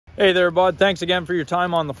Hey there, bud. Thanks again for your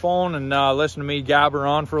time on the phone and listen to me gabber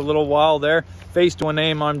on for a little while there. Face to a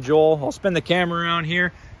name, I'm Joel. I'll spin the camera around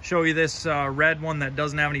here, show you this red one that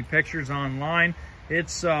doesn't have any pictures online.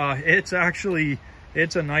 It's a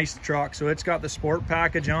nice truck. So it's got the sport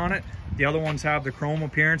package on it. The other ones have the chrome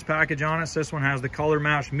appearance package on it. So this one has the color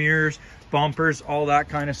match mirrors, bumpers, all that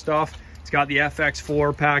kind of stuff. It's got the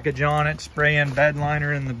FX4 package on it, spray-in bed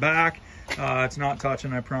liner in the back. It's not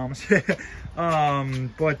touching, I promise.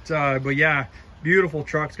 But yeah, beautiful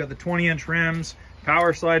truck. It's got the 20-inch rims,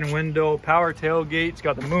 power sliding window, power tailgate. It's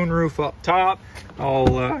got the moonroof up top.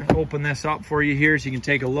 I'll open this up for you here so you can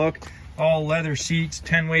take a look. All leather seats,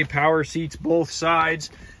 10-way power seats, both sides.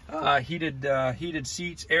 Heated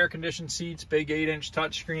seats, air-conditioned seats, big 8-inch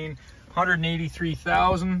touchscreen.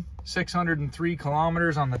 183,603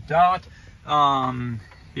 kilometers on the dot.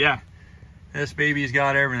 Yeah, this baby's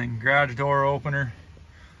got everything. Garage door opener,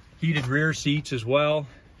 heated rear seats as well,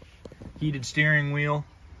 heated steering wheel,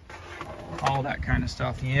 all that kind of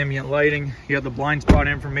stuff. The ambient lighting, you got the blind spot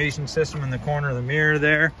information system in the corner of the mirror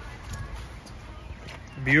there.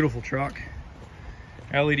 Beautiful truck.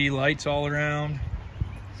 LED lights all around.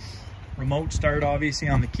 Remote start obviously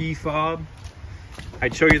on the key fob.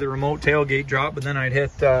 I'd show you the remote tailgate drop, but then I'd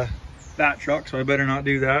hit that truck, so I better not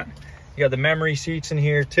do that. You got the memory seats in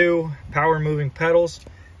here too, power moving pedals,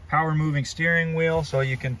 power moving steering wheel, so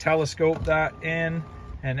you can telescope that in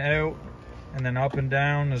and out and then up and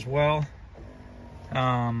down as well.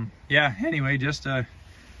 Yeah, anyway, just a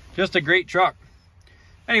great truck.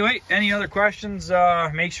 Anyway, any other questions,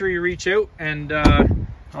 make sure you reach out, and I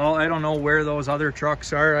don't know where those other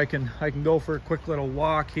trucks are. I can go for a quick little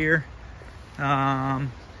walk here. That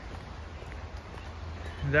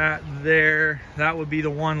would be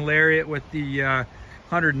the one Lariat with the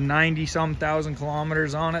 190 some thousand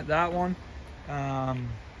kilometers on it, that one. And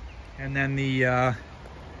then the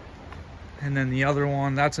other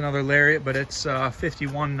one, that's another Lariat, but it's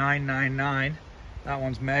 51,999. that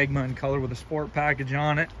one's magma in color with a sport package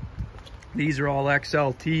on it. These are all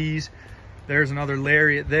XLTs. There's another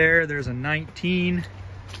Lariat there. There's a 19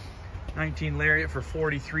 Lariat for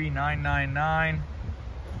 43,999,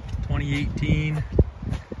 2018.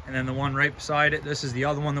 And then the one right beside it, this is the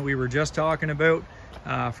other one that we were just talking about,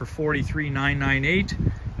 for 43,998.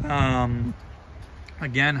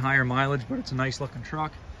 Again, higher mileage, but it's a nice looking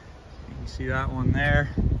truck. You can see that one there.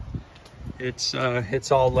 It's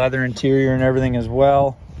all leather interior and everything as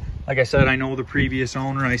well. Like I said, I know the previous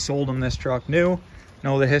owner. I sold him this truck new.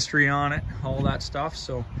 Know the history on it, all that stuff.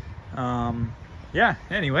 So yeah,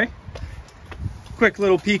 anyway, quick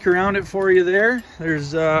little peek around it for you there.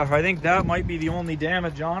 There's I think that might be the only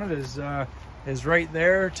damage on it is right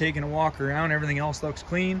there. Taking a walk around, everything else looks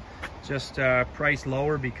clean. Just priced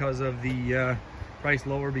lower because of the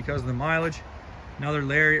mileage. Another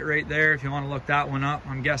Lariat right there if you want to look that one up.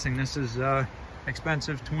 I'm guessing this is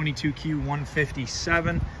expensive, 22Q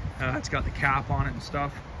 157. It's got the cap on it and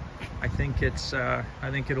stuff. I think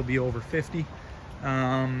it'll be over 50.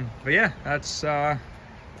 But yeah, that's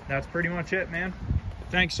pretty much it, man.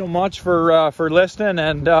 Thanks so much for listening,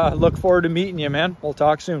 and look forward to meeting you, man. We'll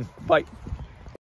talk soon. Bye.